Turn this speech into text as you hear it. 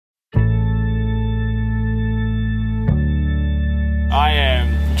I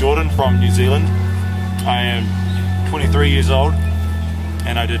am Jordan from New Zealand. I am 23 years old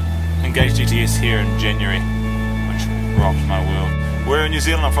and I did engage DTS here in January, which rocked my world. We're in New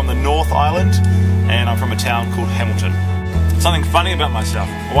Zealand. I'm from the North Island and I'm from a town called Hamilton. Something funny about myself.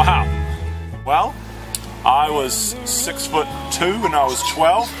 Wow. Well, I was 6'2" when I was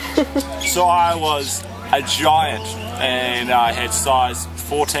 12, so I was a giant, and I had size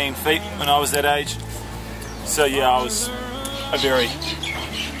 14 feet when I was that age. So yeah, I was a very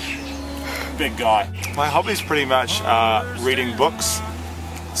big guy. My hobbies pretty much are reading books,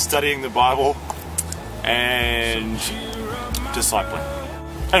 studying the Bible, and discipling,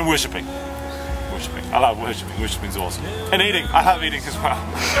 and worshipping. I love worshipping. Worshipping's awesome. And eating. I love eating as well,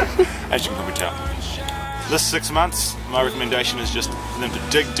 as you can probably tell. This 6 months, my recommendation is just for them to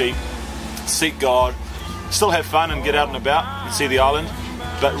dig deep, seek God, still have fun and get out and about and see the island,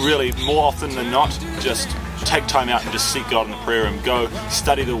 but really, more often than not, just take time out and just seek God in the prayer room. Go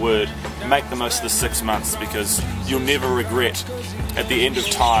study the Word, make the most of the 6 months, because you'll never regret at the end of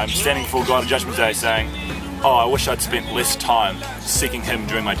time standing before God on Judgment Day saying, oh, I wish I'd spent less time seeking Him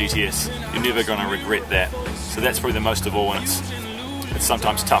during my DTS. You're never going to regret that. So that's probably the most of all, and it's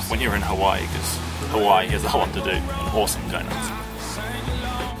sometimes tough when you're in Hawaii, because Hawaii has a lot to do. Awesome donuts.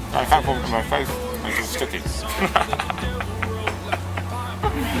 I can't put it in my face, it's just sticky.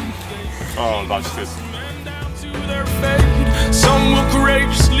 Oh, life's good. Some will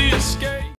courageously escape.